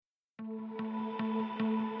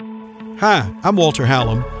Hi, I'm Walter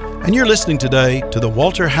Hallam, and you're listening today to the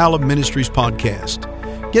Walter Hallam Ministries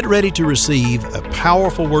podcast. Get ready to receive a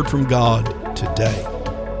powerful word from God today.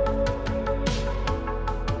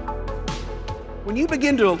 When you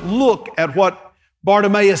begin to look at what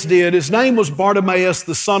Bartimaeus did, his name was Bartimaeus,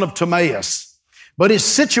 the son of Timaeus. But his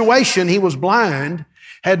situation, he was blind,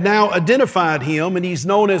 had now identified him, and he's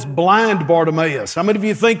known as blind Bartimaeus. How many of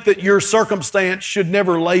you think that your circumstance should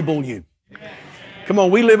never label you? Come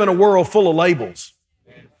on, we live in a world full of labels.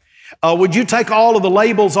 Would you take all of the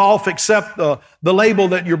labels off except the label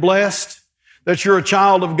that you're blessed, that you're a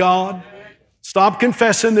child of God? Stop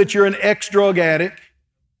confessing that you're an ex-drug addict,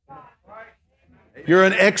 you're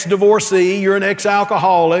an ex-divorcee, you're an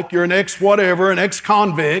ex-alcoholic, you're an ex-whatever, an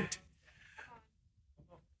ex-convict.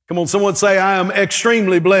 Come on, someone say, I am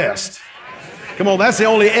extremely blessed. Come on, that's the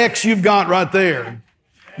only X you've got right there.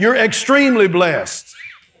 You're extremely blessed.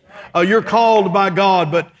 You're called by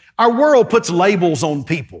God, but our world puts labels on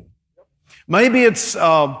people. Maybe it's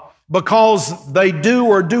because they do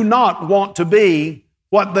or do not want to be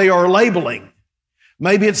what they are labeling.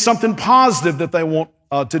 Maybe it's something positive that they want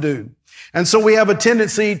to do. And so we have a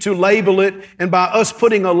tendency to label it, and by us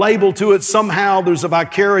putting a label to it, somehow there's a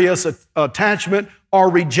vicarious attachment or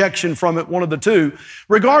rejection from it, one of the two.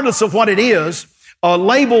 Regardless of what it is,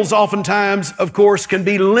 labels oftentimes, of course, can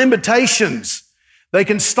be limitations. They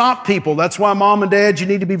can stop people. That's why, mom and dad, you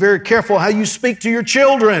need to be very careful how you speak to your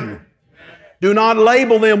children. Do not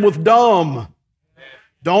label them with dumb.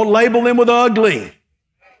 Don't label them with ugly.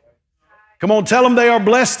 Come on, tell them they are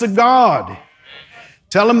blessed of God.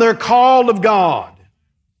 Tell them they're called of God.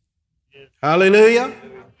 Hallelujah.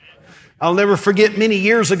 I'll never forget many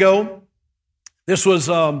years ago. This was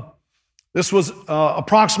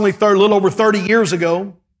approximately a little over 30 years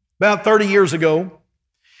ago, about 30 years ago.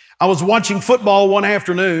 I was watching football one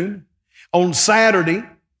afternoon on Saturday,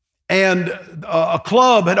 and a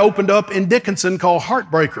club had opened up in Dickinson called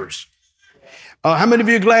Heartbreakers. How many of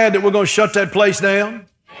you are glad that we're going to shut that place down?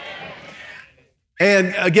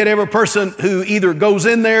 And get every person who either goes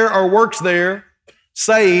in there or works there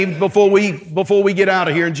saved before we get out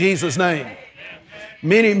of here in Jesus' name.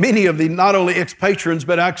 Many of the not only ex-patrons,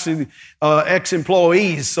 but actually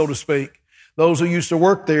ex-employees, so to speak, those who used to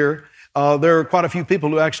work there. There are quite a few people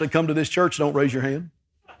who actually come to this church. Don't raise your hand.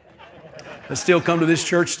 That still come to this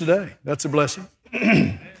church today. That's a blessing.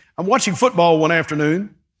 I'm watching football one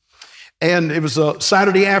afternoon, and it was a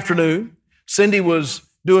Saturday afternoon. Cindy was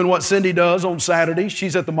doing what Cindy does on Saturdays.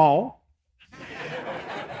 She's at the mall.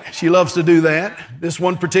 She loves to do that. This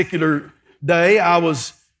one particular day, I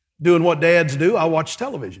was doing what dads do. I watched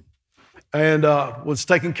television and was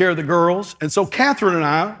taking care of the girls. And so Catherine and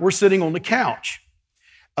I were sitting on the couch.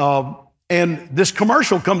 And this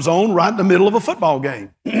commercial comes on right in the middle of a football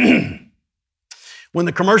game. When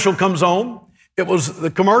the commercial comes on, it was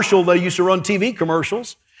the commercial, they used to run TV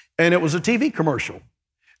commercials, and it was a TV commercial.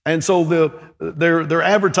 And so they're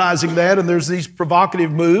advertising that, and there's these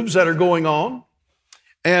provocative moves that are going on,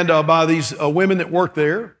 and by these women that work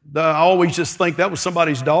there. I always just think that was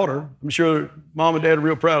somebody's daughter. I'm sure mom and dad are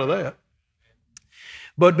real proud of that.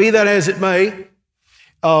 But be that as it may,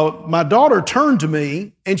 my daughter turned to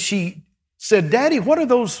me and she said, Daddy, what are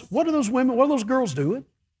those women, what are those girls doing?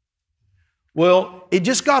 Well, it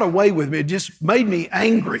just got away with me. It just made me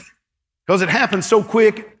angry because it happened so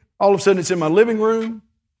quick. All of a sudden it's in my living room.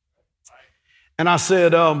 And I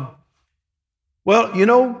said, well, you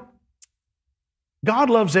know, God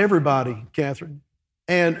loves everybody, Catherine,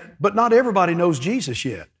 but not everybody knows Jesus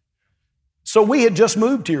yet. So we had just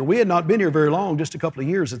moved here. We had not been here very long, just a couple of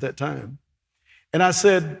years at that time. And I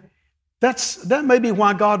said, that may be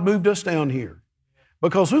why God moved us down here.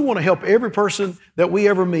 Because we want to help every person that we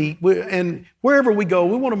ever meet. And wherever we go,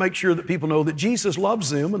 we want to make sure that people know that Jesus loves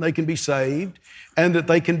them and they can be saved and that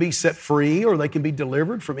they can be set free or they can be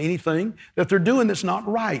delivered from anything that they're doing that's not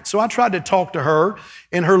right. So I tried to talk to her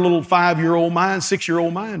in her little 5-year-old mind,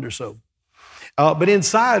 6-year-old mind or so. But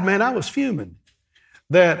inside, man, I was fuming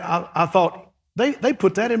that I thought, they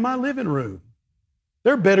put that in my living room.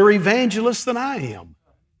 They're better evangelists than I am.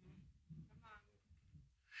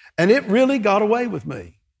 And it really got away with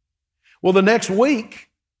me. Well, the next week,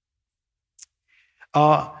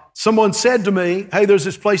 someone said to me, hey, there's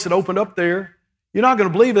this place that opened up there. You're not going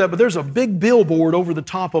to believe that, but there's a big billboard over the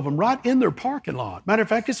top of them right in their parking lot. Matter of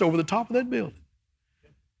fact, it's over the top of that building.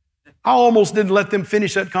 I almost didn't let them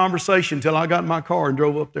finish that conversation until I got in my car and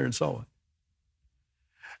drove up there and saw it.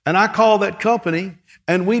 And I called that company,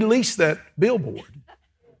 and we leased that billboard.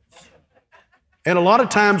 And a lot of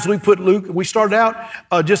times we started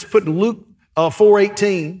out just putting Luke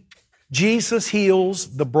 4:18 Jesus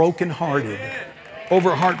heals the brokenhearted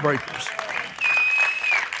over heartbreakers.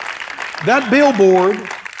 That billboard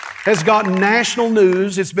has gotten national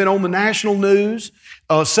news. It's been on the national news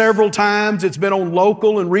several times. It's been on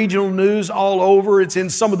local and regional news all over. It's in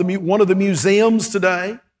one of the museums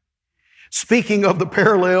today. Speaking of the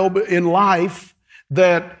parallel in life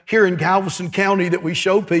that here in Galveston County that we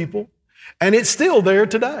show people, and it's still there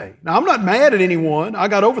today. Now, I'm not mad at anyone. I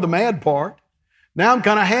got over the mad part. Now I'm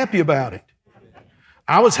kind of happy about it.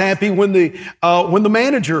 I was happy when the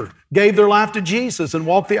manager gave their life to Jesus and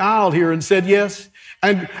walked the aisle here and said yes.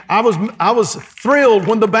 And I was thrilled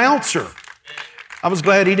when the bouncer, I was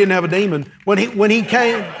glad he didn't have a demon, when he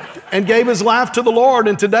came and gave his life to the Lord.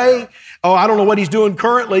 And today, I don't know what he's doing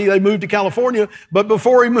currently. They moved to California. But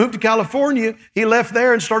before he moved to California, he left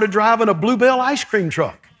there and started driving a Bluebell ice cream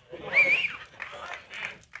truck.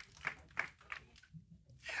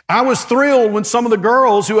 I was thrilled when some of the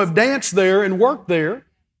girls who have danced there and worked there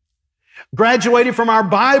graduated from our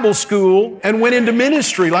Bible school and went into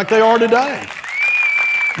ministry like they are today.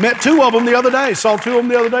 Met two of them the other day. Saw two of them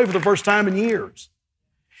the other day for the first time in years.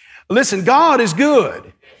 Listen, God is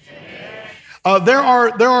good. There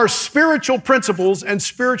are spiritual principles and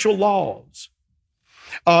spiritual laws.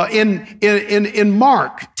 In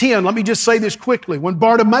Mark 10, let me just say this quickly. When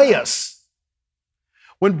Bartimaeus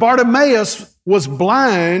was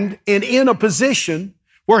blind and in a position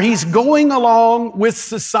where he's going along with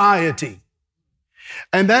society,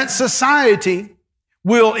 and that society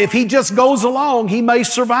will, if he just goes along, he may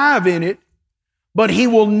survive in it, but he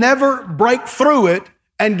will never break through it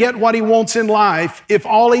and get what he wants in life if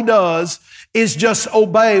all he does is just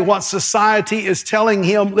obey what society is telling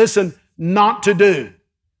him, listen, not to do.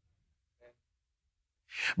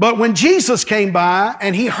 But when Jesus came by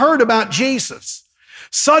and he heard about Jesus,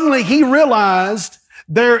 suddenly he realized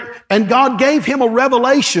and God gave him a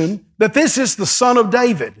revelation that this is the Son of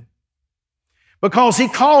David, because he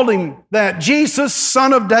called him that, Jesus,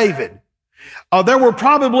 Son of David. There were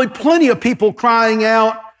probably plenty of people crying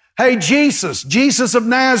out, hey, Jesus of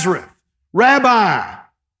Nazareth, Rabbi,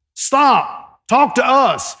 stop, talk to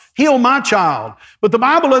us, heal my child. But the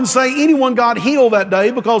Bible doesn't say anyone got healed that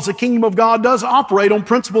day, because the kingdom of God does operate on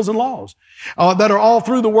principles and laws that are all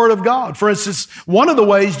through the Word of God. For instance, one of the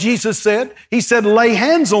ways Jesus said, he said, lay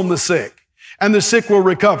hands on the sick and the sick will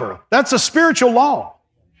recover. That's a spiritual law.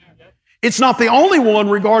 It's not the only one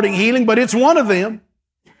regarding healing, but it's one of them.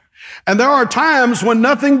 And there are times when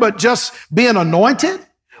nothing but just being anointed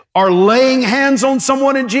or laying hands on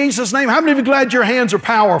someone in Jesus' name. How many of you are glad your hands are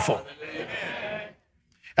powerful?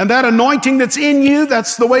 And that anointing that's in you,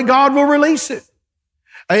 that's the way God will release it.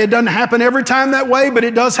 It doesn't happen every time that way, but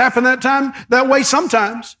it does happen that way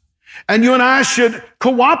sometimes. And you and I should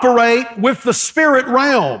cooperate with the spirit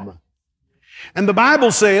realm. And the Bible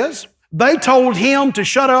says they told him to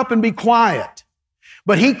shut up and be quiet,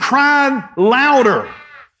 but he cried louder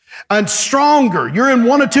and stronger. You're in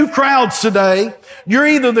one of two crowds today. You're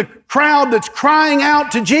either the crowd that's crying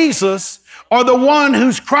out to Jesus or the one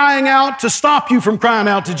who's crying out to stop you from crying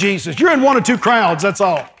out to Jesus. You're in one of two crowds, that's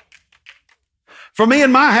all. For me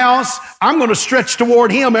in my house, I'm going to stretch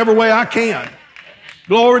toward him every way I can.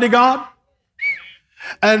 Glory to God.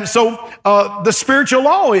 And so the spiritual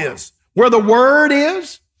law is where the Word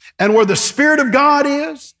is and where the Spirit of God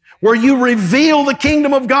is, where you reveal the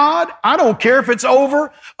kingdom of God. I don't care if it's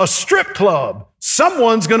over a strip club.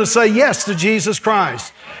 Someone's going to say yes to Jesus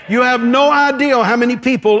Christ. You have no idea how many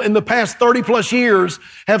people in the past 30 plus years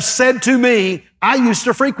have said to me, I used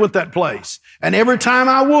to frequent that place. And every time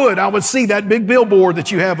I would see that big billboard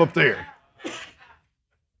that you have up there.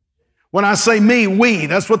 When I say me, we,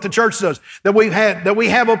 that's what the church does, that we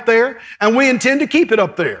have up there, and we intend to keep it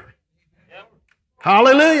up there.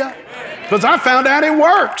 Hallelujah. Because I found out it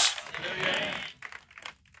works.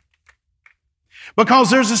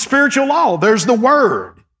 Because there's a spiritual law. There's the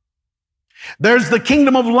Word. There's the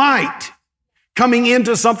kingdom of light coming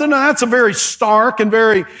into something. Now, that's a very stark and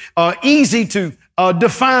very easy to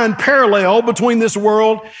define parallel between this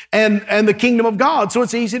world and the kingdom of God. So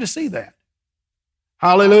it's easy to see that.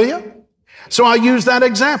 Hallelujah. So I use that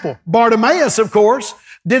example. Bartimaeus, of course,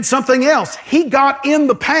 did something else. He got in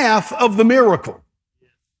the path of the miracle.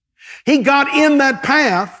 He got in that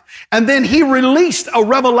path, and then he released a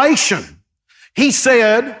revelation. He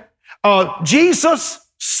said, Jesus,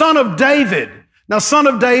 Son of David. Now, Son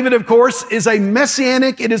of David, of course, is a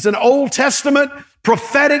messianic, it is an Old Testament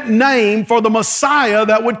prophetic name for the Messiah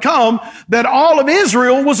that would come, that all of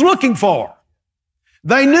Israel was looking for.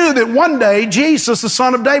 They knew that one day Jesus, the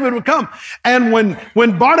son of David, would come. And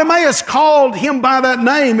when Bartimaeus called him by that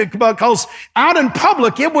name, because out in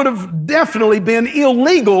public, it would have definitely been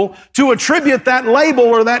illegal to attribute that label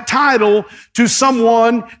or that title to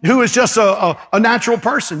someone who is just a natural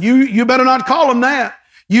person. You better not call him that.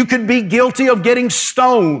 You could be guilty of getting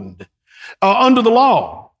stoned under the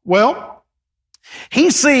law. Well, he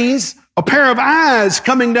sees a pair of eyes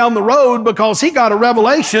coming down the road because he got a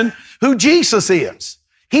revelation who Jesus is.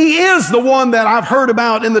 He is the one that I've heard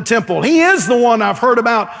about in the temple. He is the one I've heard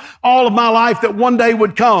about all of my life that one day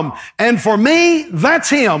would come. And for me, that's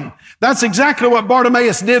him. That's exactly what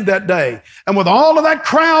Bartimaeus did that day. And with all of that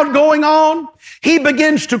crowd going on, he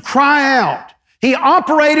begins to cry out. He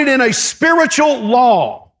operated in a spiritual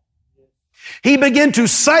law. He began to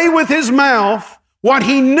say with his mouth what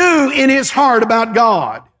he knew in his heart about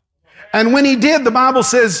God. And when he did, the Bible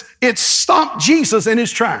says it stopped Jesus in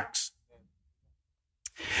his tracks.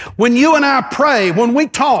 When you and I pray, when we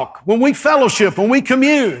talk, when we fellowship, when we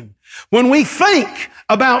commune, when we think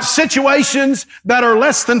about situations that are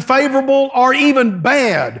less than favorable or even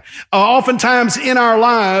bad, oftentimes in our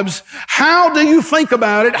lives, how do you think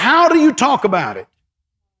about it? How do you talk about it?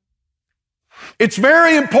 It's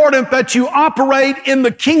very important that you operate in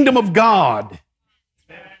the kingdom of God.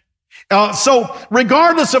 So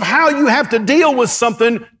regardless of how you have to deal with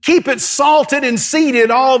something, keep it salted and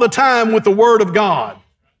seeded all the time with the Word of God.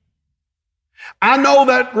 I know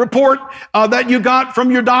that report that you got from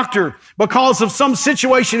your doctor because of some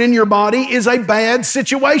situation in your body is a bad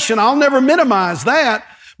situation. I'll never minimize that.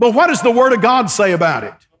 But what does the Word of God say about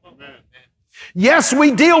it? Yes,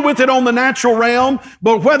 we deal with it on the natural realm,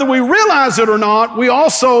 but whether we realize it or not, we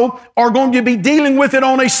also are going to be dealing with it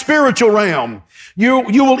on a spiritual realm. You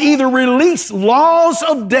will either release laws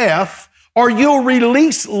of death or you'll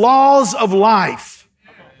release laws of life.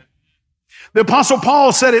 The Apostle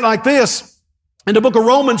Paul said it like this in the book of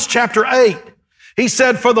Romans chapter 8. He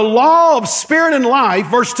said, for the law of spirit and life,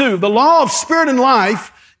 verse 2, the law of spirit and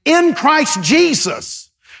life in Christ Jesus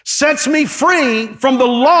sets me free from the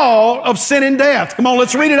law of sin and death. Come on,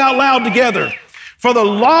 let's read it out loud together. For the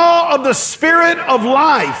law of the Spirit of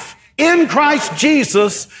life in Christ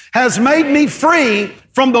Jesus has made me free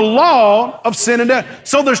from the law of sin and death.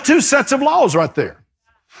 So there's two sets of laws right there.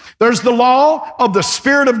 There's the law of the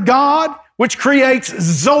Spirit of God, which creates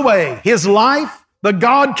Zoe, His life, the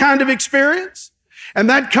God kind of experience. And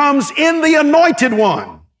that comes in the Anointed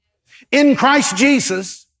One, in Christ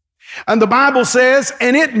Jesus. And the Bible says,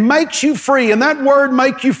 and it makes you free. And that word,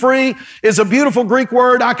 make you free, is a beautiful Greek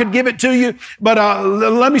word. I could give it to you, but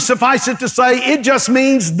let me suffice it to say, it just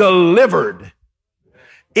means delivered.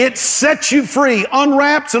 It sets you free,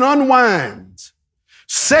 unwraps and unwinds,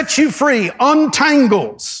 sets you free,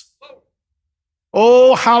 untangles.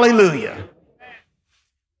 Oh, hallelujah.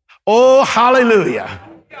 Oh, hallelujah.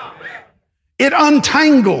 It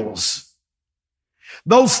untangles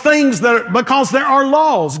those things because there are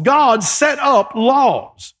laws. God set up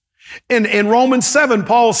laws. In Romans 7,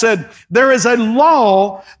 Paul said, there is a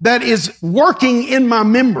law that is working in my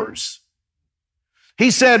members. He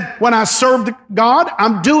said, when I serve God,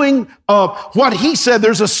 I'm doing what he said.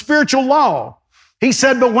 There's a spiritual law. He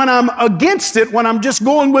said, but when I'm against it, when I'm just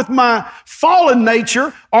going with my fallen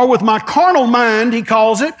nature or with my carnal mind, he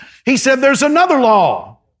calls it, he said, there's another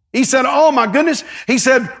law. He said, oh my goodness. He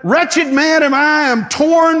said, wretched man am I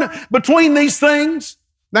torn between these things.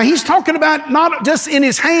 Now he's talking about not just in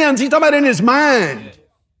his hands, he's talking about in his mind.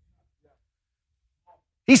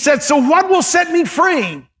 He said, so what will set me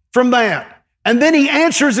free from that? And then he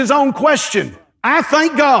answers his own question. I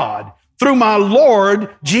thank God through my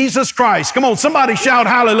Lord Jesus Christ. Come on, somebody shout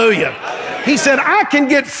hallelujah. He said, I can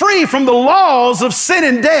get free from the laws of sin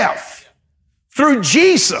and death through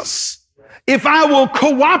Jesus if I will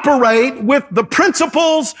cooperate with the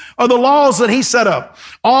principles or the laws that he set up.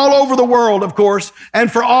 All over the world, of course,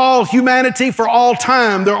 and for all humanity, for all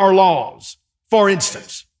time, there are laws. For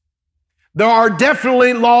instance, there are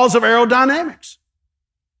definitely laws of aerodynamics.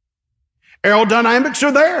 Aerodynamics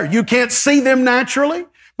are there. You can't see them naturally,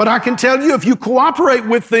 but I can tell you if you cooperate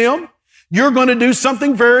with them, you're going to do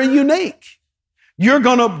something very unique. You're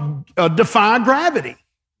going to defy gravity.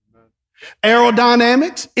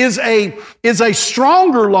 Aerodynamics is a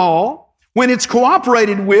stronger law when it's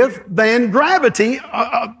cooperated with than gravity.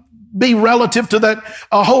 Be relative to that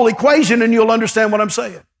whole equation, and you'll understand what I'm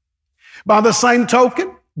saying. By the same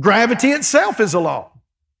token, gravity itself is a law.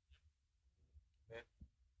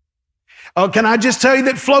 Can I just tell you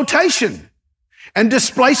that flotation and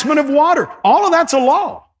displacement of water, all of that's a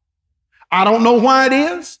law. I don't know why it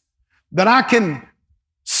is that I can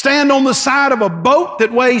stand on the side of a boat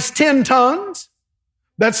that weighs 10 tons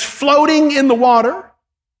that's floating in the water.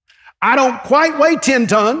 I don't quite weigh 10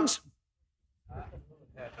 tons,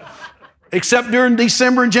 except during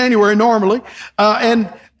December and January normally. And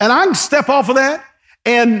I can step off of that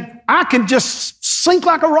and I can just sink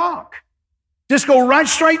like a rock. Just go right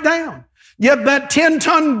straight down. Yet that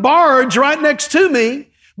 10-ton barge right next to me,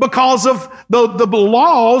 because of the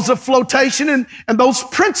laws of flotation and those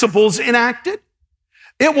principles enacted,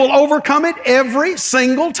 it will overcome it every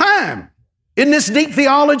single time. Isn't this deep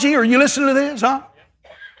theology? Are you listening to this, huh?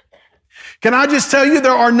 Can I just tell you,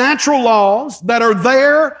 there are natural laws that are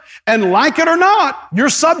there, and like it or not, you're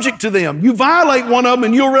subject to them. You violate one of them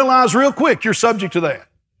and you'll realize real quick you're subject to that.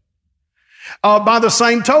 By the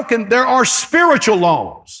same token, there are spiritual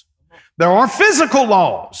laws. There are physical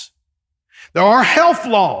laws. There are health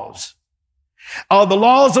laws. The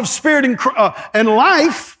laws of spirit and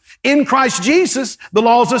life in Christ Jesus, the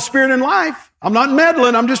laws of spirit and life. I'm not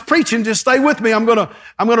meddling. I'm just preaching. Just stay with me. I'm going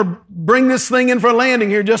to bring this thing in for a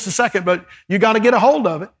landing here in just a second, but you got to get a hold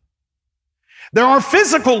of it. There are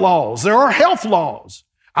physical laws. There are health laws.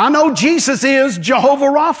 I know Jesus is Jehovah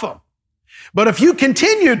Rapha. But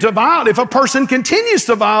if a person continues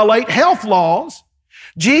to violate health laws,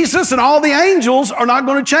 Jesus and all the angels are not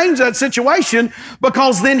going to change that situation,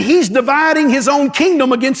 because then he's dividing his own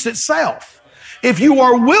kingdom against itself. If you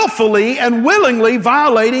are willfully and willingly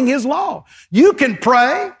violating his law, you can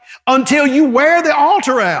pray until you wear the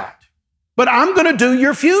altar out. But I'm going to do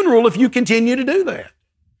your funeral if you continue to do that.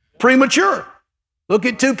 Premature. Look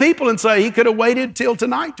at two people and say, he could have waited till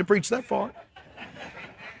tonight to preach that part.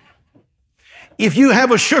 If you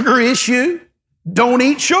have a sugar issue, don't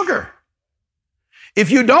eat sugar. If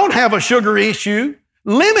you don't have a sugar issue,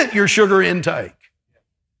 limit your sugar intake.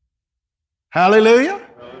 Hallelujah.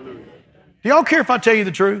 Do y'all care if I tell you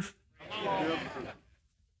the truth?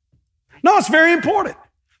 No, it's very important.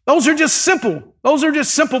 Those are just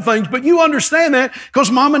simple things, but you understand that because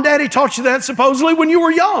mom and daddy taught you that supposedly when you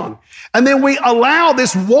were young. And then we allow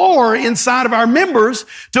this war inside of our members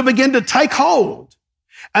to begin to take hold.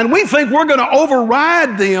 And we think we're going to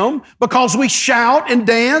override them because we shout and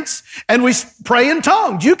dance and we pray in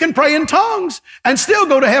tongues. You can pray in tongues and still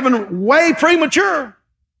go to heaven way premature.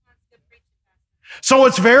 So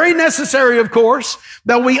it's very necessary, of course,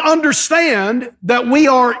 that we understand that we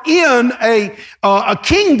are in a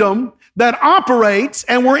kingdom that operates,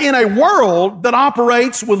 and we're in a world that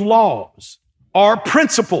operates with laws or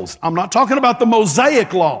principles. I'm not talking about the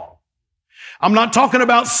Mosaic law. I'm not talking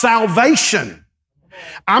about salvation.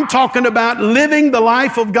 I'm talking about living the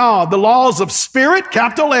life of God, the laws of Spirit,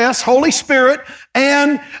 capital S, Holy Spirit,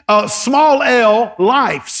 and small l,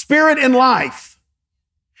 life, Spirit and life.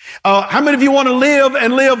 How many of you want to live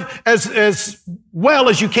and live as well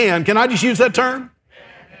as you can? Can I just use that term?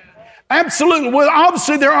 Absolutely. Well,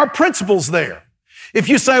 obviously there are principles there. If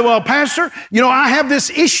you say, well, Pastor, I have this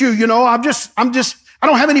issue, I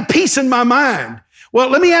don't have any peace in my mind. Well,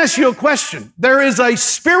 let me ask you a question. There is a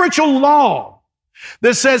spiritual law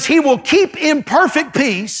that says he will keep in perfect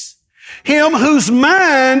peace him whose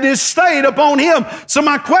mind is stayed upon him. So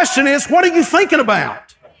my question is, what are you thinking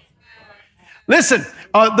about? Listen,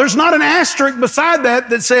 there's not an asterisk beside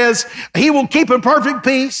that says he will keep in perfect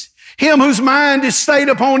peace him whose mind is stayed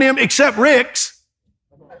upon him, except Rick's.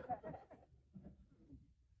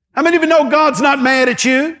 How many of you know God's not mad at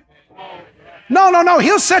you? No.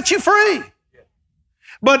 He'll set you free.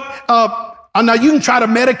 But now you can try to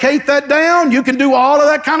medicate that down. You can do all of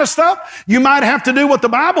that kind of stuff. You might have to do what the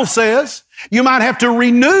Bible says. You might have to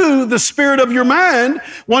renew the spirit of your mind.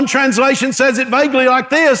 One translation says it vaguely like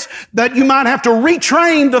this, that you might have to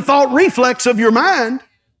retrain the thought reflex of your mind.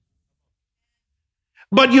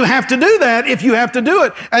 But you have to do that if you have to do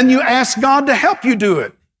it. And you ask God to help you do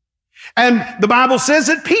it. And the Bible says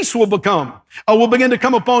that peace will begin to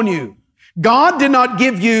come upon you. God did not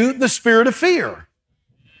give you the spirit of fear,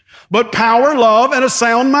 but power, love, and a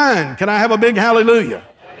sound mind. Can I have a big hallelujah?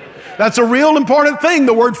 That's a real important thing.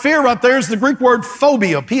 The word fear right there is the Greek word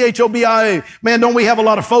phobia, P-H-O-B-I-A. Man, don't we have a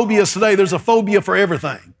lot of phobias today? There's a phobia for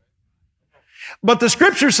everything. But the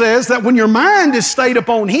scripture says that when your mind is stayed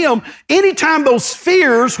upon him, anytime those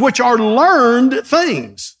fears, which are learned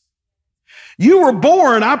things, you were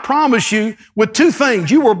born, I promise you, with two things.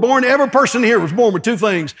 You were born, every person here was born with two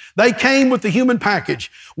things. They came with the human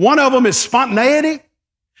package. One of them is spontaneity,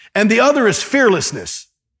 and the other is fearlessness.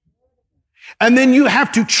 And then you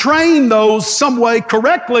have to train those some way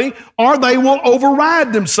correctly, or they will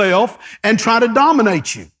override themselves and try to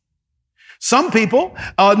dominate you. Some people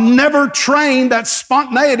never train that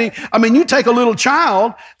spontaneity. I mean, you take a little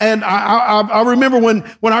child, and I remember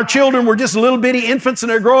when our children were just little bitty infants and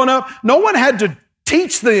they're growing up, no one had to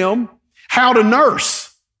teach them how to nurse.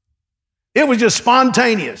 It was just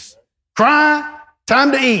spontaneous. Cry,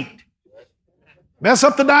 time to eat. Mess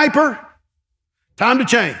up the diaper, time to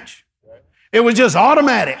change. It was just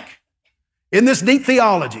automatic in this deep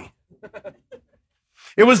theology.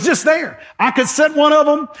 It was just there. I could set one of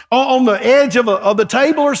them on the edge of the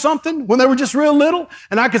table or something when they were just real little,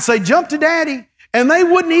 and I could say, jump to daddy, and they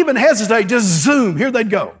wouldn't even hesitate, just zoom, here they'd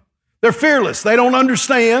go. They're fearless. They don't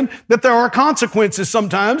understand that there are consequences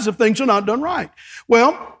sometimes if things are not done right.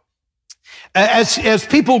 Well, as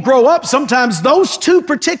people grow up, sometimes those two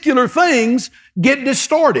particular things get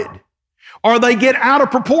distorted, or they get out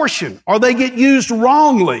of proportion, or they get used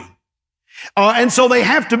wrongly. And so they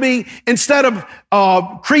have to be, instead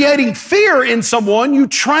of creating fear in someone, you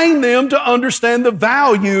train them to understand the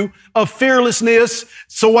value of fearlessness,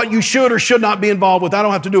 so what you should or should not be involved with. I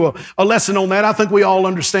don't have to do a lesson on that. I think we all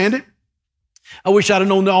understand it. I wish I'd have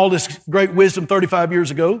known all this great wisdom 35 years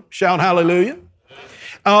ago. Shout hallelujah.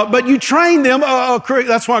 But you train them.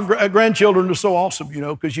 That's why grandchildren are so awesome,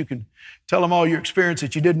 because you can tell them all your experience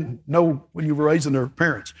that you didn't know when you were raising their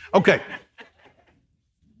parents. Okay.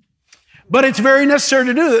 But it's very necessary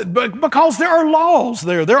to do that because there are laws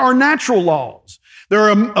there. There are natural laws. There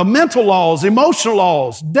are mental laws, emotional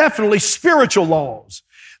laws, definitely spiritual laws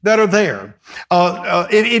that are there.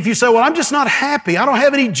 If you say, well, I'm just not happy, I don't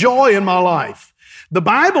have any joy in my life, the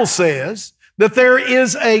Bible says that there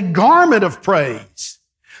is a garment of praise.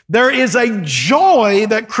 There is a joy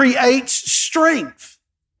that creates strength.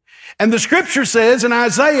 And the scripture says in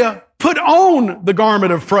Isaiah, put on the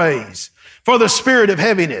garment of praise for the spirit of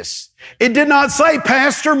heaviness. It did not say,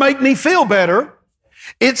 Pastor, make me feel better.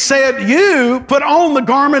 It said, you put on the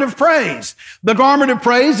garment of praise. The garment of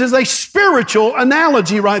praise is a spiritual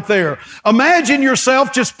analogy right there. Imagine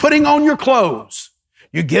yourself just putting on your clothes.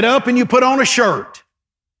 You get up and you put on a shirt.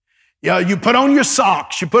 You put on your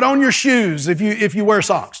socks. You put on your shoes if you wear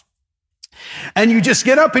socks. And you just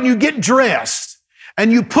get up and you get dressed.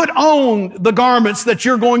 And you put on the garments that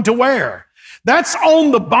you're going to wear. That's on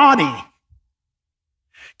the body.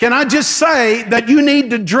 Can I just say that you need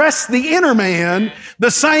to dress the inner man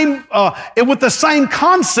with the same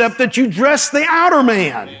concept that you dress the outer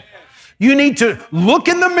man. You need to look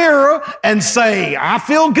in the mirror and say, I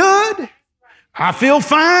feel good. I feel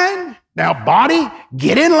fine. Now, body,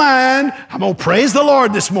 get in line. I'm going to praise the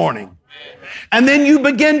Lord this morning. And then you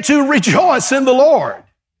begin to rejoice in the Lord.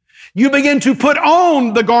 You begin to put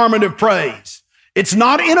on the garment of praise. It's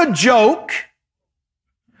not in a joke.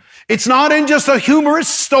 It's not in just a humorous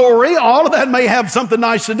story. All of that may have something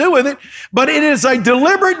nice to do with it, but it is a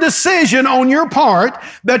deliberate decision on your part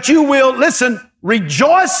that you will,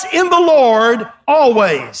 rejoice in the Lord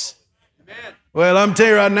always. Amen. Well, I'm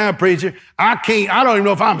telling you right now, preacher, I don't even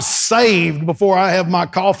know if I'm saved before I have my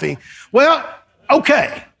coffee. Well,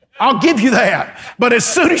 okay, I'll give you that. But as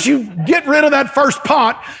soon as you get rid of that first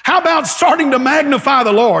pot, how about starting to magnify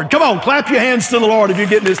the Lord? Come on, clap your hands to the Lord if you're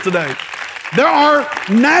getting this today. There are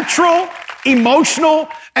natural, emotional,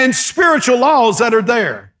 and spiritual laws that are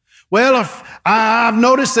there. Well, I've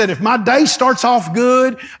noticed that if my day starts off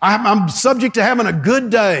good, I'm subject to having a good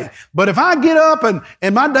day. But if I get up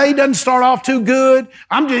and my day doesn't start off too good,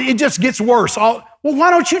 it just gets worse. Well,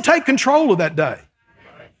 why don't you take control of that day?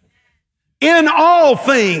 In all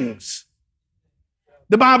things,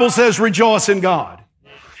 the Bible says, rejoice in God.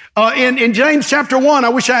 In James chapter 1, I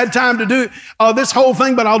wish I had time to do this whole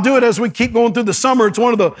thing, but I'll do it as we keep going through the summer. It's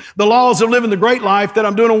one of the laws of living the great life that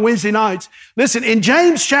I'm doing on Wednesday nights. Listen, in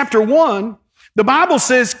James chapter 1, the Bible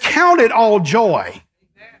says, count it all joy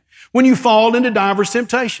when you fall into diverse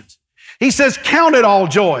temptations. He says, count it all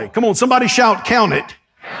joy. Come on, somebody shout, count it.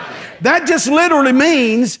 That just literally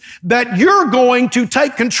means that you're going to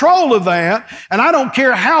take control of that, and I don't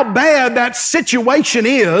care how bad that situation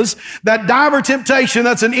is, that diverse temptation,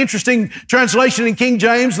 that's an interesting translation in King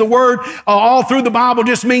James. The word all through the Bible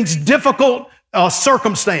just means difficult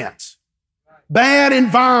circumstance, bad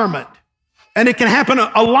environment, and it can happen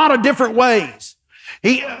a lot of different ways.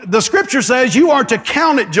 The scripture says you are to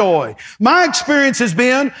count it joy. My experience has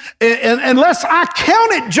been, unless I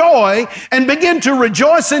count it joy and begin to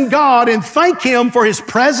rejoice in God and thank Him for His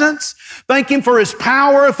presence, thank Him for His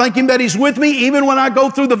power, thank Him that He's with me even when I go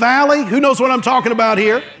through the valley. Who knows what I'm talking about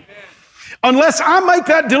here? Unless I make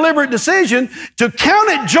that deliberate decision to count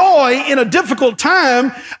it joy in a difficult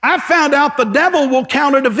time, I found out the devil will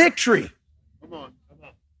count it a victory.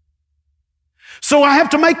 So I have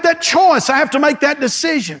to make that choice. I have to make that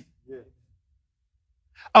decision.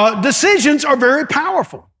 Decisions are very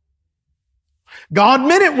powerful. God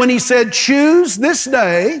meant it when He said, choose this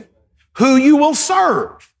day who you will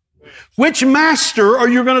serve. Which master are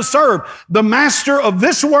you going to serve? The master of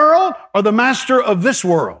this world or the master of this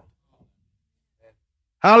world?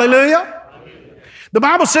 Hallelujah. The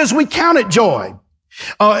Bible says we count it joy.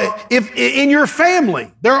 If in your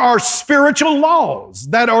family there are spiritual laws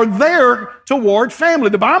that are there toward family.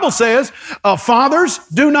 The Bible says, fathers,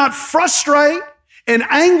 do not frustrate and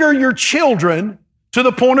anger your children to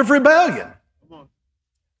the point of rebellion.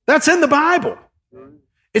 That's in the Bible.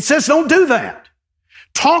 It says don't do that.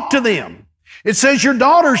 Talk to them. It says your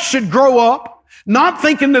daughters should grow up not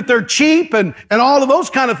thinking that they're cheap and all of those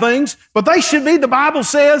kind of things, but they should be, the Bible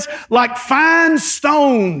says, like fine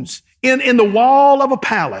stones in the wall of a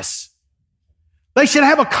palace. They should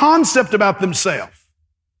have a concept about themselves.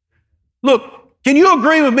 Look, can you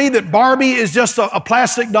agree with me that Barbie is just a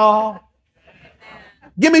plastic doll?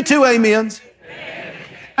 Give me 2 amens.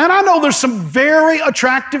 And I know there's some very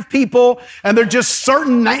attractive people, and there are just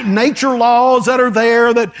certain nature laws that are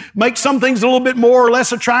there that make some things a little bit more or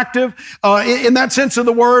less attractive. In that sense of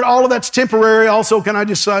the word, all of that's temporary also, can I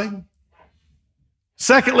just say?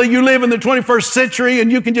 Secondly, you live in the 21st century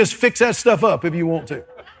and you can just fix that stuff up if you want to.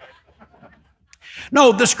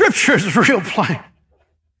 No, the Scripture is real plain.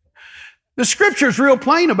 The Scripture is real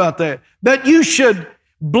plain about that you should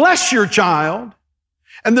bless your child.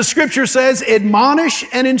 And the Scripture says, admonish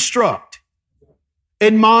and instruct.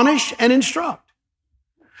 Admonish and instruct.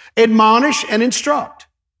 Admonish and instruct.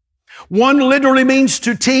 One literally means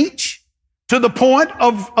to teach to the point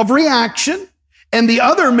of reaction, and the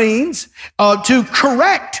other means to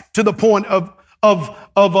correct to the point of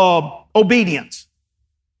obedience.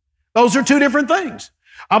 Those are 2 different things.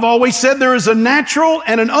 I've always said there is a natural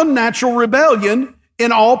and an unnatural rebellion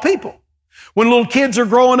in all people. When little kids are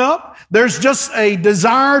growing up, there's just a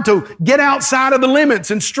desire to get outside of the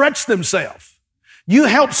limits and stretch themselves. You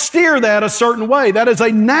help steer that a certain way. That is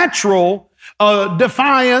a natural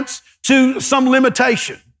defiance to some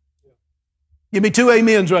limitation. Give me 2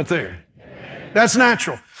 amens right there. That's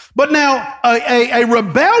natural. But now, a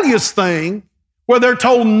rebellious thing where they're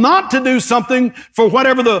told not to do something for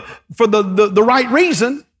whatever the right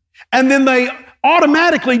reason, and then they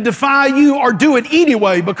automatically defy you or do it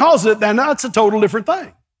anyway because of it, then that's a total different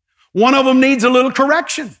thing. One of them needs a little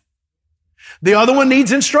correction. The other one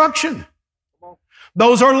needs instruction.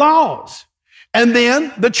 Those are laws. And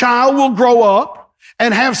then the child will grow up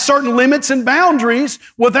and have certain limits and boundaries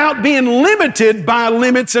without being limited by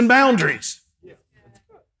limits and boundaries.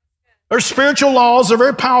 Their spiritual laws are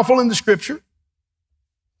very powerful in the Scripture.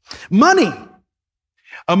 Money.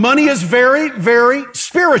 Money is very, very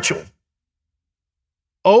spiritual.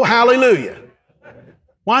 Oh, hallelujah.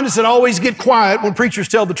 Why does it always get quiet when preachers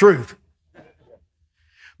tell the truth?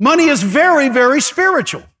 Money is very, very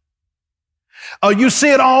spiritual. You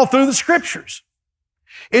see it all through the Scriptures.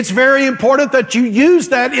 It's very important that you use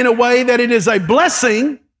that in a way that it is a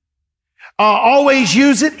blessing. Always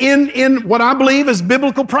use it in what I believe is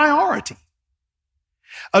biblical priority.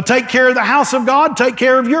 Take care of the house of God, take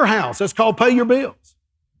care of your house. That's called pay your bills.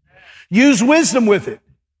 Use wisdom with it.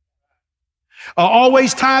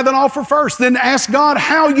 Always tithe and offer first. Then ask God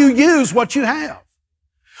how you use what you have.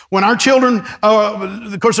 When our children,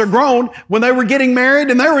 of course they're grown, when they were getting married,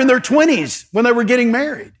 and they were in their 20s when they were getting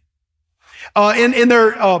married. In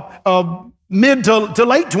their mid to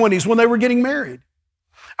late 20s when they were getting married.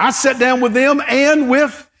 I sat down with them and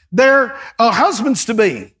with their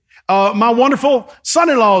husbands-to-be. My wonderful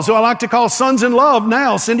son-in-laws, who I like to call sons in love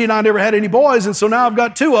now. Cindy and I never had any boys, and so now I've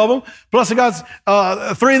got 2 of them. Plus I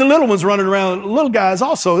got 3 of the little ones running around, little guys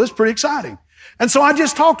also. That's pretty exciting. And so I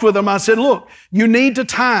just talked with them. I said, look, you need to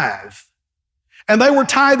tithe. And they were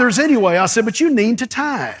tithers anyway. I said, but you need to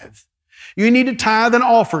tithe. You need to tithe and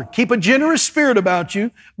offer. Keep a generous spirit about you,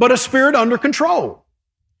 but a spirit under control.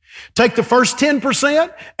 Take the first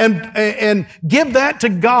 10% and give that to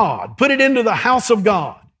God. Put it into the house of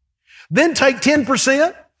God. Then take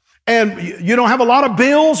 10%, and you don't have a lot of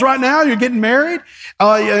bills right now. You're getting married,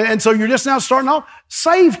 and so you're just now starting off.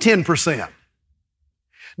 Save 10%.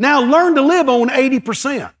 Now learn to live on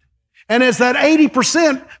 80%. And as that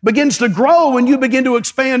 80% begins to grow and you begin to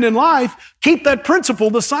expand in life, keep that principle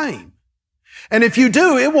the same. And if you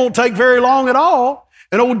do, it won't take very long at all,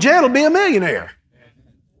 and old Jed will be a millionaire.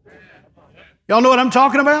 Y'all know what I'm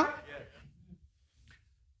talking about?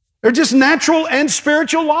 They're just natural and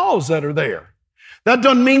spiritual laws that are there. That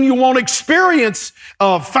doesn't mean you won't experience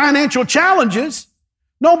financial challenges.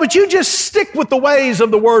 No, but you just stick with the ways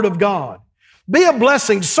of the Word of God. Be a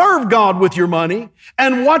blessing. Serve God with your money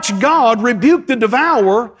and watch God rebuke the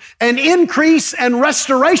devourer and increase and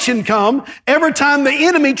restoration come every time the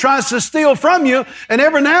enemy tries to steal from you. And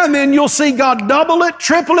every now and then you'll see God double it,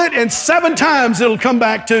 triple it, and 7 times it'll come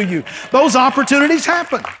back to you. Those opportunities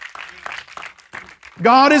happen.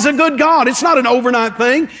 God is a good God. It's not an overnight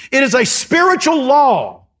thing. It is a spiritual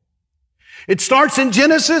law. It starts in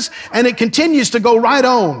Genesis and it continues to go right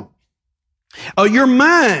on. Your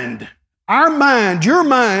mind, your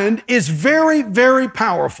mind is very, very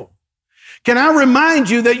powerful. Can I remind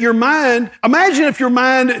you that your mind, imagine if your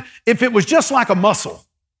mind, if it was just like a muscle.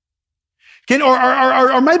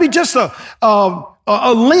 Or maybe just a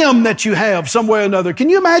limb that you have somewhere or another. Can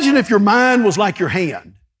you imagine if your mind was like your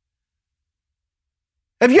hand?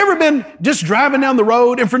 Have you ever been just driving down the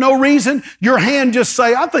road and for no reason, your hand just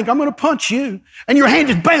say, I think I'm going to punch you. And your hand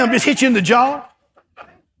just, bam, just hits you in the jaw.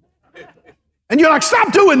 And you're like,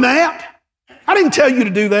 stop doing that. I didn't tell you to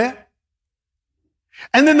do that.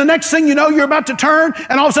 And then the next thing you know, you're about to turn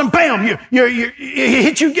and all of a sudden, bam, it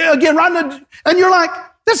hits you again right in the, and you're like,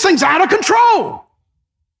 this thing's out of control.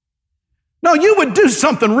 No, you would do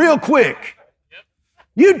something real quick.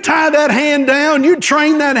 You'd tie that hand down. You'd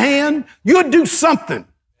train that hand. You'd do something.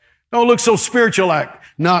 Don't look so spiritual like,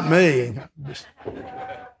 not me.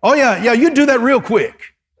 Oh, yeah, you'd do that real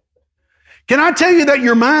quick. Can I tell you that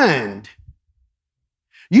your mind,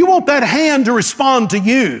 you want that hand to respond to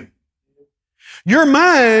you. Your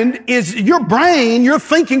mind is, your brain, your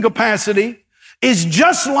thinking capacity is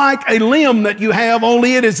just like a limb that you have,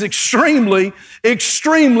 only it is extremely,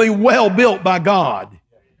 extremely well built by God.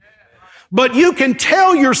 But you can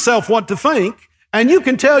tell yourself what to think, and you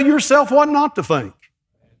can tell yourself what not to think.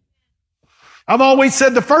 I've always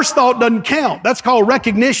said the first thought doesn't count. That's called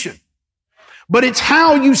recognition. But it's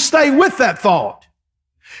how you stay with that thought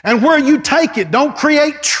and where you take it. Don't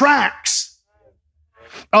create tracks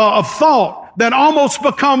of thought that almost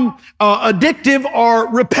become addictive or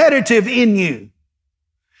repetitive in you.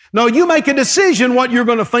 No, you make a decision what you're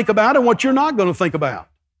going to think about and what you're not going to think about.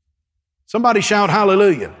 Somebody shout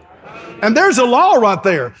hallelujah. And there's a law right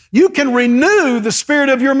there. You can renew the spirit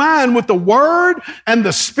of your mind with the Word and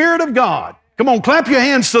the Spirit of God. Come on, clap your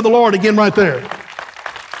hands to the Lord again right there.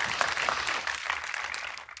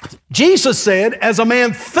 Jesus said, as a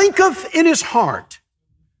man thinketh in his heart,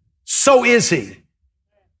 so is he.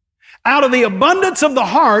 Out of the abundance of the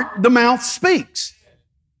heart, the mouth speaks.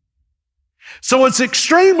 So it's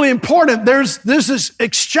extremely important. There's this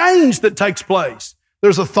exchange that takes place.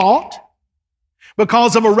 There's a thought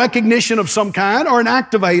because of a recognition of some kind or an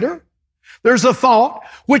activator. There's a thought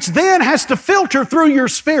which then has to filter through your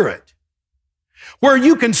spirit where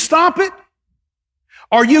you can stop it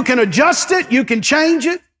or you can adjust it, you can change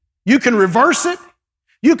it, you can reverse it,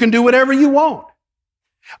 you can do whatever you want.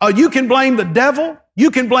 You can blame the devil.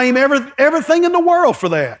 You can blame everything in the world for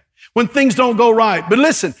that when things don't go right. But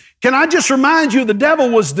listen, can I just remind you the devil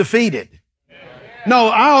was defeated? No,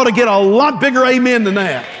 I ought to get a lot bigger amen than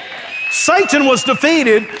that. Satan was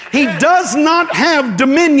defeated. He does not have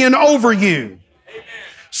dominion over you.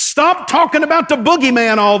 Stop talking about the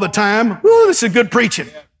boogeyman all the time. Ooh, this is good preaching.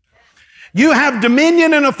 You have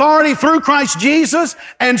dominion and authority through Christ Jesus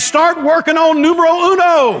and start working on numero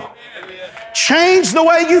uno. Change the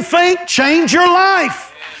way you think, change your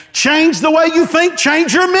life. Change the way you think,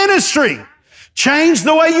 change your ministry. Change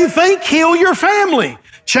the way you think, heal your family.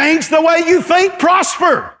 Change the way you think,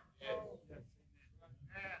 prosper.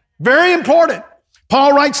 Very important.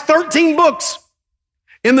 Paul writes 13 books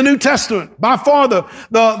in the New Testament, by far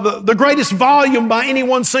the greatest volume by any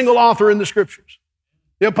one single author in the Scriptures,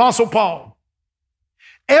 the Apostle Paul.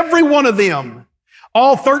 Every one of them,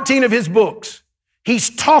 all 13 of his books,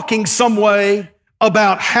 he's talking some way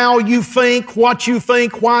about how you think, what you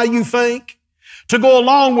think, why you think, to go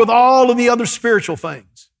along with all of the other spiritual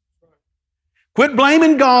things. Quit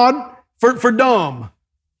blaming God for dumb.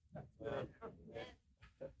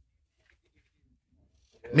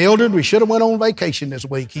 Mildred, we should have went on vacation this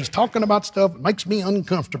week. He's talking about stuff that makes me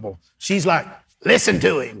uncomfortable. She's like, listen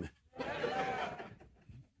to him.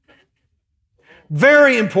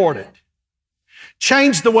 Very important.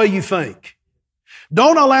 Change the way you think.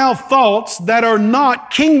 Don't allow thoughts that are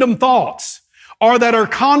not kingdom thoughts or that are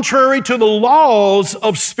contrary to the laws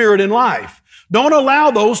of spirit and life. Don't allow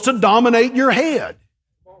those to dominate your head.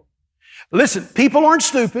 Listen, people aren't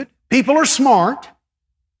stupid. People are smart.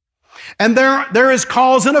 And there is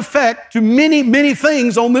cause and effect to many, many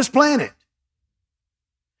things on this planet.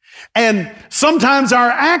 And sometimes our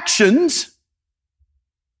actions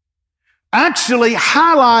actually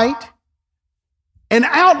highlight and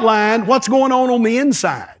outline what's going on the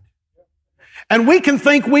inside. And we can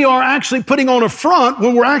think we are actually putting on a front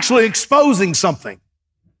when we're actually exposing something.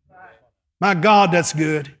 My God, that's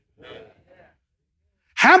good.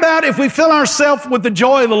 How about if we fill ourselves with the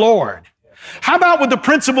joy of the Lord? How about with the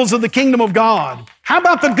principles of the kingdom of God? How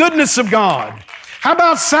about the goodness of God? How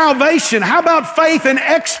about salvation? How about faith and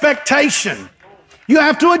expectation? You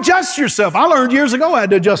have to adjust yourself. I learned years ago I had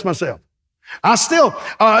to adjust myself. I still,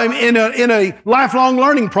 in a lifelong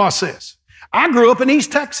learning process. I grew up in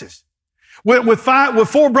East Texas with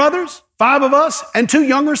 4 brothers, 5 of us, and 2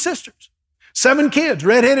 younger sisters. 7 kids,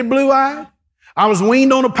 red-headed, blue-eyed. I was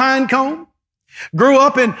weaned on a pine cone. Grew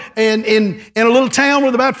up in a little town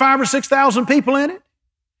with about 5,000 or 6,000 people in it.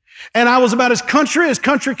 And I was about as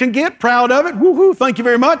country can get, proud of it. Woo-hoo, thank you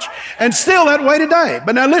very much. And still that way today.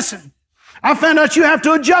 But now listen, I found out you have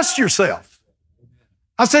to adjust yourself.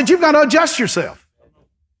 I said, you've got to adjust yourself.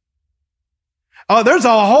 There's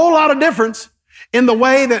a whole lot of difference in the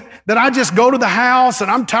way that I just go to the house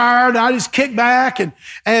and I'm tired and I just kick back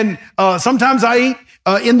and sometimes I eat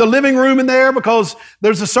in the living room in there because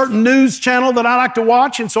there's a certain news channel that I like to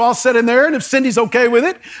watch, and so I'll sit in there, and if Cindy's okay with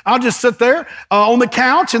it, I'll just sit there on the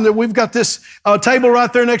couch, and we've got this table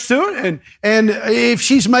right there next to it, and if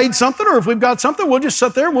she's made something or if we've got something, we'll just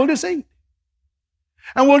sit there and we'll just eat.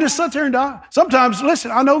 And we'll just sit there and die. Sometimes,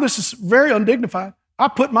 listen, I know this is very undignified. I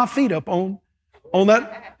put my feet up on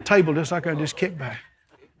that table just like I just kick back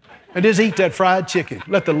and just eat that fried chicken.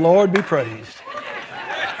 Let the Lord be praised.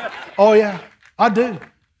 Oh, yeah, I do.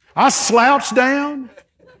 I slouch down.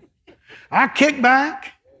 I kick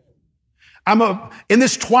back. I'm in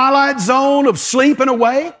this twilight zone of sleep and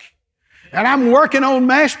awake, and I'm working on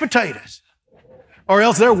mashed potatoes, or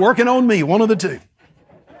else they're working on me, one of the two.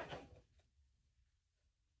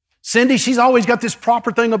 Cindy, she's always got this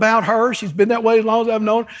proper thing about her. She's been that way as long as I've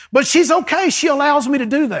known her. But she's okay. She allows me to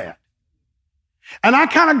do that. And I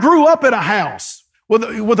kind of grew up in a house with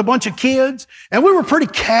a bunch of kids, and we were pretty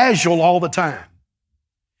casual all the time.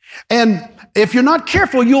 And if you're not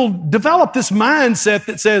careful, you'll develop this mindset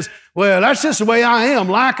that says, well, that's just the way I am,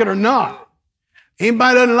 like it or not.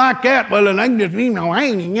 Anybody doesn't like that, well, then they can just,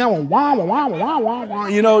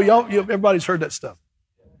 everybody's heard that stuff.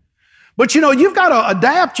 But you've got to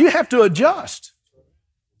adapt. You have to adjust.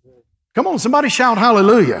 Come on, somebody shout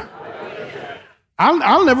hallelujah.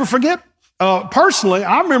 I'll never forget. Personally,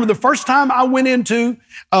 I remember the first time I went into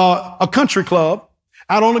a country club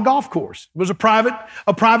out on a golf course. It was a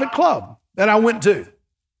private club that I went to.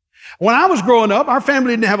 When I was growing up, our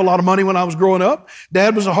family didn't have a lot of money when I was growing up.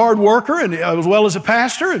 Dad was a hard worker and as well as a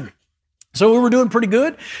pastor, and so we were doing pretty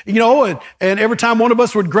good, and every time one of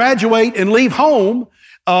us would graduate and leave home,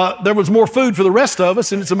 there was more food for the rest of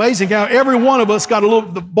us, and it's amazing how every one of us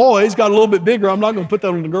the boys got a little bit bigger. I'm not going to put that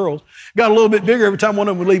on the girls. Got a little bit bigger every time one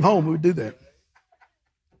of them would leave home. We would do that.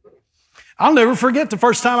 I'll never forget the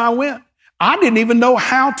first time I went. I didn't even know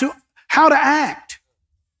how to act.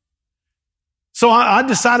 So I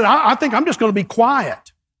decided, I think I'm just going to be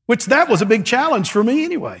quiet, which that was a big challenge for me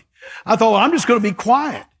anyway. I thought, well, I'm just going to be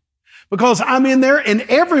quiet because I'm in there and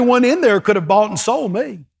everyone in there could have bought and sold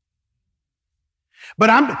me. But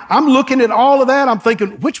I'm looking at all of that. I'm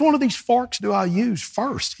thinking, which one of these forks do I use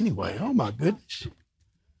first anyway? Oh, my goodness.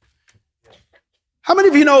 How many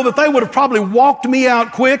of you know that they would have probably walked me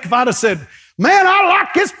out quick if I'd have said, man, I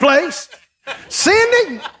like this place.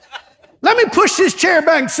 Cindy, let me push this chair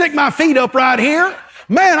back and stick my feet up right here.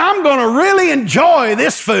 Man, I'm going to really enjoy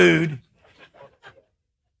this food.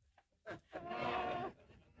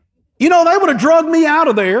 They would have drugged me out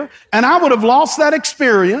of there, and I would have lost that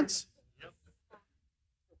experience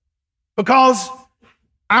because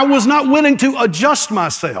I was not willing to adjust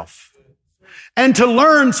myself and to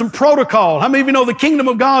learn some protocol. How many of you know the kingdom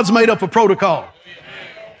of God's made up of protocol?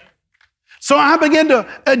 So I began to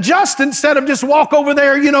adjust instead of just walk over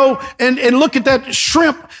there, and look at that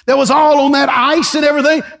shrimp that was all on that ice and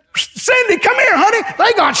everything. Cindy, come here, honey.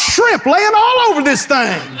 They got shrimp laying all over this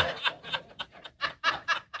thing.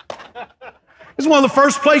 It's one of the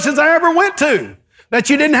first places I ever went to that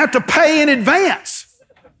you didn't have to pay in advance.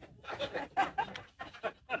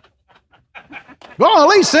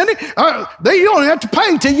 Golly, Cindy, you don't have to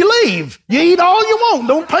pay till you leave. You eat all you want.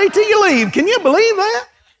 Don't pay till you leave. Can you believe that?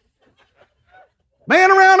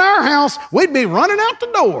 Man, around our house, we'd be running out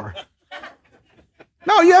the door.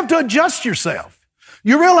 No, you have to adjust yourself.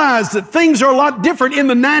 You realize that things are a lot different in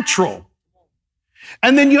the natural.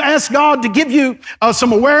 And then you ask God to give you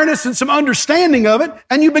some awareness and some understanding of it,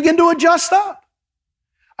 and you begin to adjust up.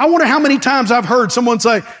 I wonder how many times I've heard someone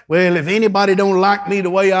say, well, if anybody don't like me the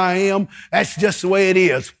way I am, that's just the way it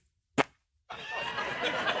is.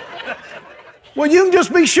 Well, you can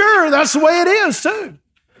just be sure that's the way it is too.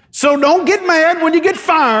 So don't get mad when you get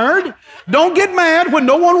fired. Don't get mad when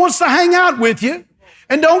no one wants to hang out with you.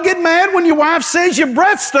 And don't get mad when your wife says your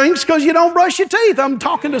breath stinks because you don't brush your teeth. I'm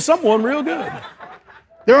talking to someone real good.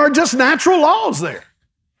 There are just natural laws there.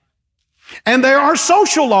 And there are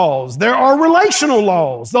social laws. There are relational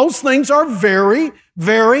laws. Those things are very,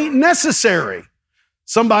 very necessary.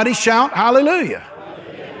 Somebody shout hallelujah.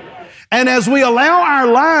 And as we allow our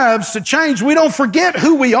lives to change, we don't forget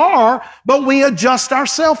who we are, but we adjust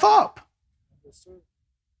ourselves up.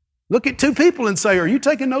 Look at two people and say, are you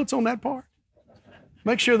taking notes on that part?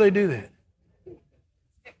 Make sure they do that.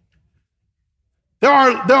 There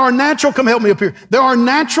are natural, come help me up here. There are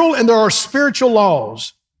natural and there are spiritual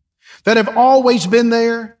laws that have always been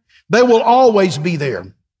there. They will always be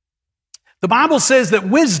there. The Bible says that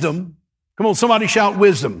wisdom, come on, somebody shout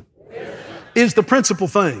wisdom, is the principal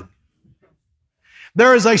thing.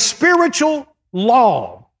 There is a spiritual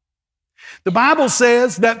law. The Bible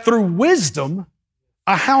says that through wisdom,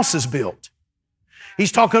 a house is built.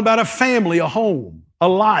 He's talking about a family, a home, a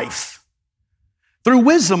life. Through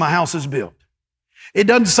wisdom, a house is built. It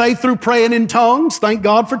doesn't say through praying in tongues, thank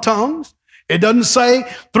God for tongues. It doesn't say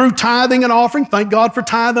through tithing and offering, thank God for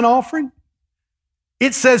tithe and offering.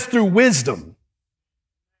 It says through wisdom.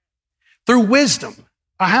 Through wisdom,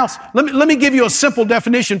 a house. Let me give you a simple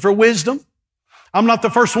definition for wisdom. I'm not the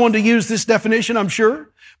first one to use this definition, I'm sure,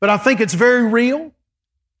 but I think it's very real.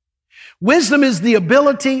 Wisdom is the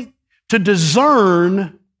ability to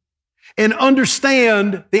discern and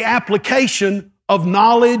understand the application of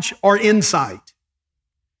knowledge or insight.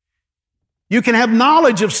 You can have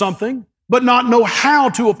knowledge of something, but not know how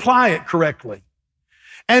to apply it correctly.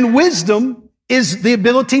 And wisdom is the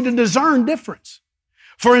ability to discern difference.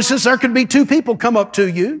 For instance, there could be two people come up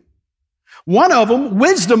to you. One of them,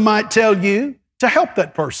 wisdom might tell you to help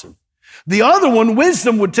that person. The other one,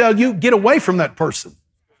 wisdom would tell you, get away from that person.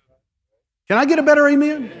 Can I get a better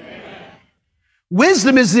amen?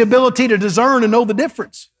 Wisdom is the ability to discern and know the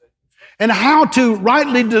difference and how to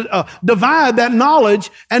rightly divide that knowledge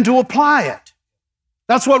and to apply it.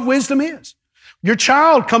 That's what wisdom is. Your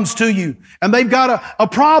child comes to you and they've got a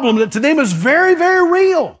problem that to them is very, very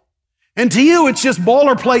real. And to you, it's just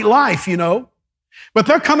boilerplate life, you know. But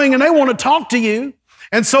they're coming and they want to talk to you.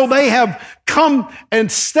 And so they have come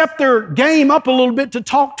and stepped their game up a little bit to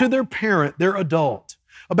talk to their parent, their adult,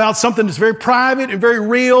 about something that's very private and very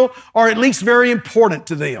real, or at least very important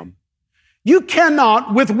to them. You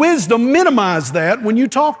cannot, with wisdom, minimize that when you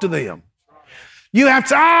talk to them. You have to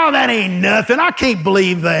say, oh, that ain't nothing. I can't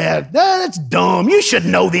believe that. That's dumb. You should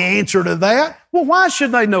know the answer to that. Well, why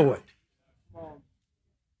should they know it?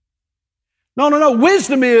 No.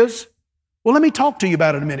 Wisdom is, well, let me talk to you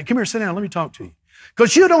about it in a minute. Come here, sit down. Let me talk to you.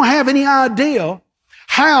 Because you don't have any idea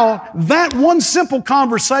how that one simple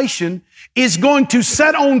conversation is going to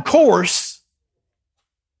set on course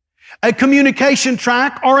a communication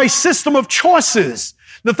track or a system of choices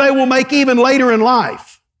that they will make even later in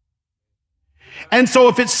life. And so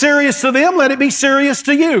if it's serious to them, let it be serious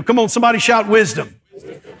to you. Come on, somebody shout wisdom.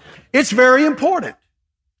 It's very important.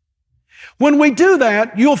 When we do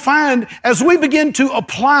that, you'll find as we begin to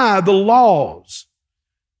apply the laws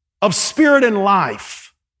of spirit and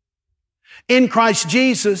life in Christ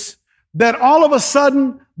Jesus, that all of a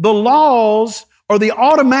sudden the laws or the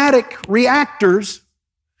automatic reactors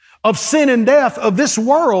of sin and death of this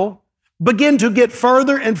world begin to get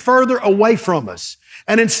further and further away from us.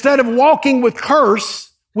 And instead of walking with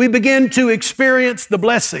curse, we begin to experience the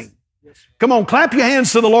blessing. Come on, clap your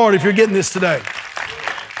hands to the Lord if you're getting this today.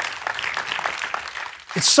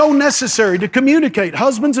 It's so necessary to communicate,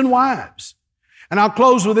 husbands and wives. And I'll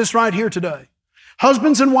close with this right here today.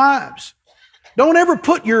 Husbands and wives, don't ever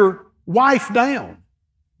put your wife down.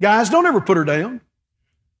 Guys, don't ever put her down.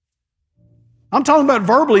 I'm talking about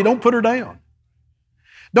verbally, don't put her down.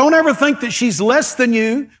 Don't ever think that she's less than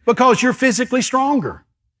you because you're physically stronger.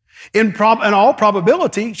 In all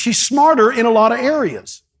probability, she's smarter in a lot of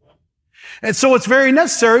areas. And so it's very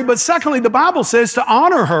necessary. But secondly, the Bible says to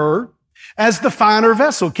honor her as the finer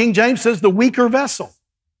vessel. King James says the weaker vessel.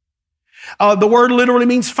 The word literally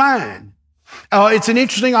means fine. It's an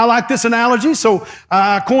interesting, I like this analogy, so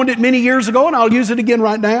I coined it many years ago and I'll use it again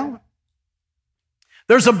right now.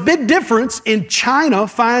 There's a big difference in china,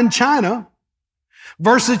 fine china,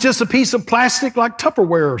 versus just a piece of plastic like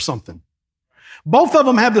Tupperware or something. Both of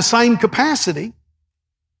them have the same capacity.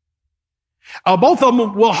 Both of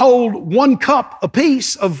them will hold 1 cup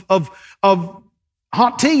apiece of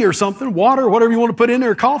hot tea or something, water, whatever you want to put in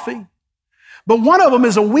there, coffee. But one of them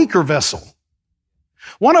is a weaker vessel.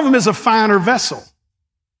 One of them is a finer vessel.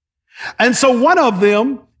 And so one of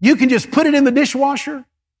them, you can just put it in the dishwasher.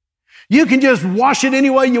 You can just wash it any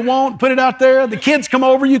way you want, put it out there. The kids come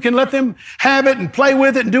over, you can let them have it and play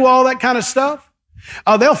with it and do all that kind of stuff.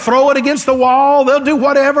 They'll throw it against the wall, they'll do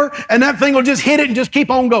whatever, and that thing will just hit it and just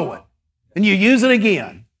keep on going. And you use it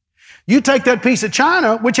again. You take that piece of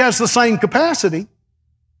china, which has the same capacity,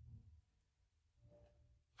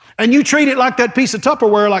 and you treat it like that piece of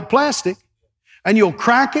Tupperware, like plastic, and you'll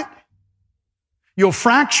crack it, you'll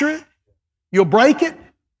fracture it, you'll break it,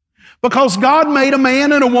 because God made a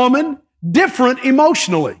man and a woman different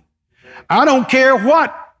emotionally. I don't care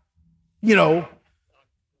what,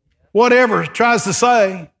 whatever tries to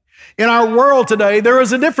say. In our world today, there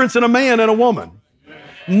is a difference in a man and a woman.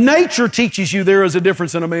 Nature teaches you there is a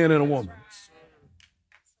difference in a man and a woman.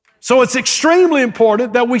 So it's extremely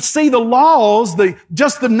important that we see the laws,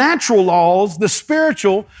 just the natural laws, the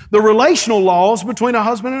spiritual, the relational laws between a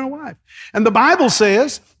husband and a wife. And the Bible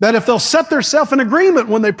says that if they'll set themselves in agreement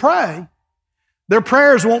when they pray, their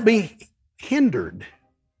prayers won't be hindered.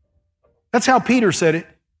 That's how Peter said it.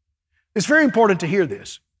 It's very important to hear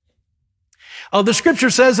this. The Scripture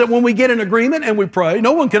says that when we get in agreement and we pray,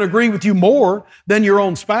 no one can agree with you more than your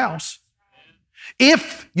own spouse.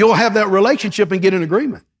 If you'll have that relationship and get in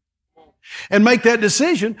agreement and make that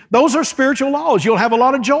decision, those are spiritual laws. You'll have a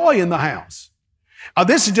lot of joy in the house.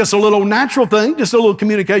 This is just a little natural thing, just a little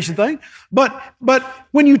communication thing. But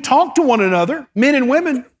when you talk to one another, men and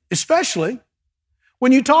women especially,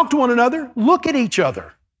 when you talk to one another, look at each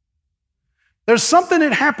other. There's something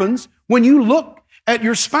that happens when you look at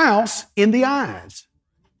your spouse in the eyes.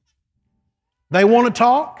 They want to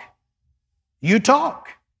talk, you talk.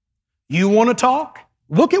 You want to talk,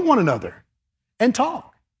 look at one another and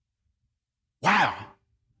talk. Wow.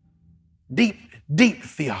 Deep, deep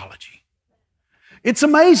theology. It's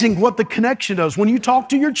amazing what the connection does when you talk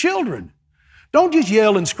to your children. Don't just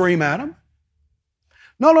yell and scream at them.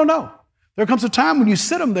 No. There comes a time when you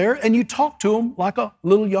sit them there and you talk to them like a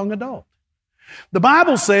little young adult. The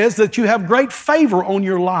Bible says that you have great favor on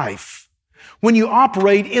your life when you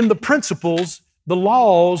operate in the principles, the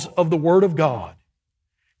laws of the Word of God.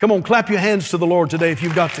 Come on, clap your hands to the Lord today if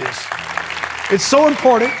you've got this. It's so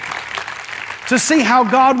important to see how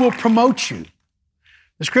God will promote you.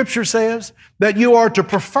 The Scripture says that you are to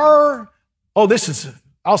prefer, I'll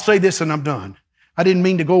say this and I'm done. I didn't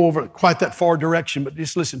mean to go over quite that far direction, but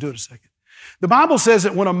just listen to it a second. The Bible says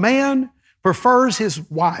that when a man prefers his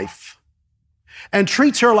wife and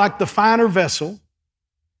treats her like the finer vessel,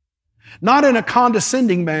 not in a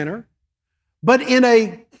condescending manner, but in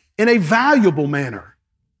a valuable manner.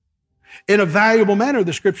 In a valuable manner,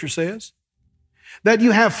 the Scripture says, that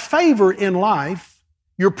you have favor in life,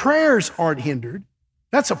 your prayers aren't hindered.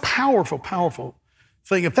 That's a powerful, powerful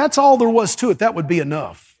thing. If that's all there was to it, that would be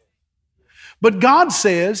enough. But God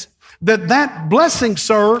says that blessing,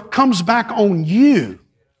 sir, comes back on you.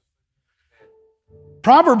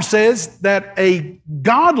 Proverbs says that a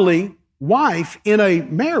godly wife in a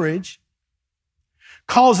marriage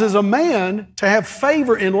causes a man to have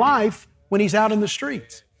favor in life when he's out in the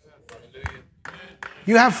streets.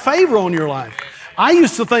 You have favor on your life. I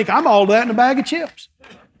used to think I'm all that in a bag of chips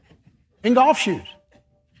and golf shoes.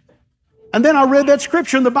 And then I read that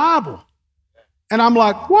scripture in the Bible. And I'm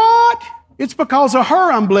like, what? It's because of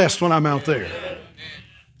her I'm blessed when I'm out there.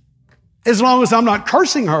 As long as I'm not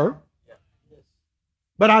cursing her.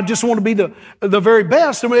 But I just want to be the very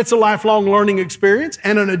best. I mean, it's a lifelong learning experience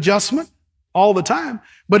and an adjustment all the time.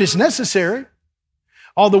 But it's necessary.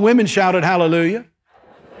 All the women shouted hallelujah.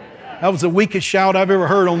 That was the weakest shout I've ever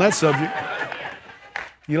heard on that subject.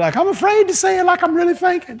 You're like, I'm afraid to say it like I'm really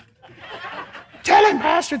thinking. Tell him,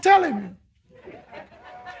 Pastor, tell him.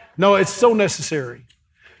 No, it's so necessary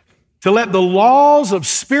to let the laws of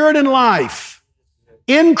spirit and life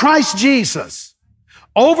in Christ Jesus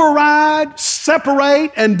override,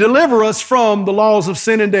 separate, and deliver us from the laws of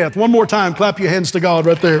sin and death. One more time, clap your hands to God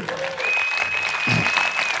right there.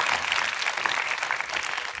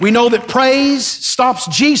 We know that praise stops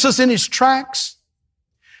Jesus in his tracks.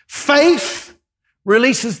 Faith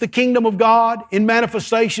releases the kingdom of God in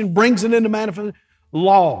manifestation, brings it into manifestation.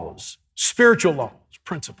 Laws, spiritual laws,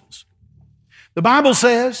 principles. The Bible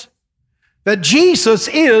says that Jesus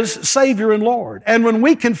is Savior and Lord. And when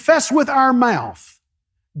we confess with our mouth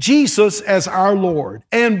Jesus as our Lord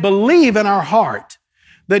and believe in our heart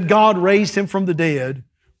that God raised him from the dead,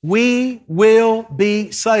 we will be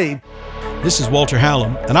saved. This is Walter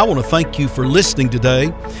Hallam, and I want to thank you for listening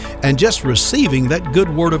today and just receiving that good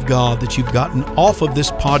word of God that you've gotten off of this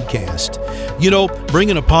podcast. You know,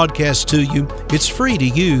 bringing a podcast to you, it's free to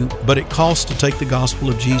you, but it costs to take the gospel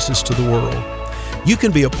of Jesus to the world. You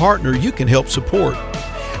can be a partner, you can help support.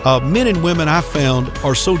 Men and women I've found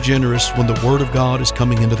are so generous when the Word of God is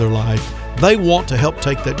coming into their life. They want to help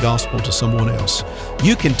take that gospel to someone else.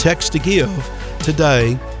 You can text to give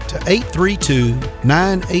today to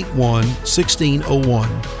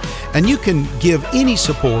 832-981-1601. And you can give any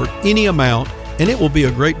support, any amount, and it will be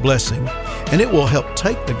a great blessing. And it will help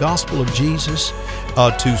take the gospel of Jesus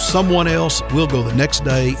to someone else. We'll go the next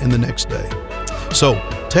day and the next day. So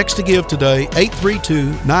text to give today,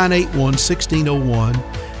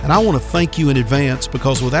 832-981-1601. And I want to thank you in advance,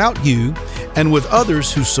 because without you and with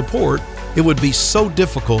others who support, it would be so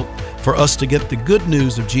difficult for us to get the good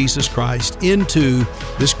news of Jesus Christ into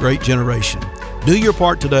this great generation. Do your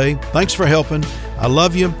part today. Thanks for helping. I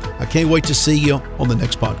love you. I can't wait to see you on the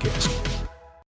next podcast.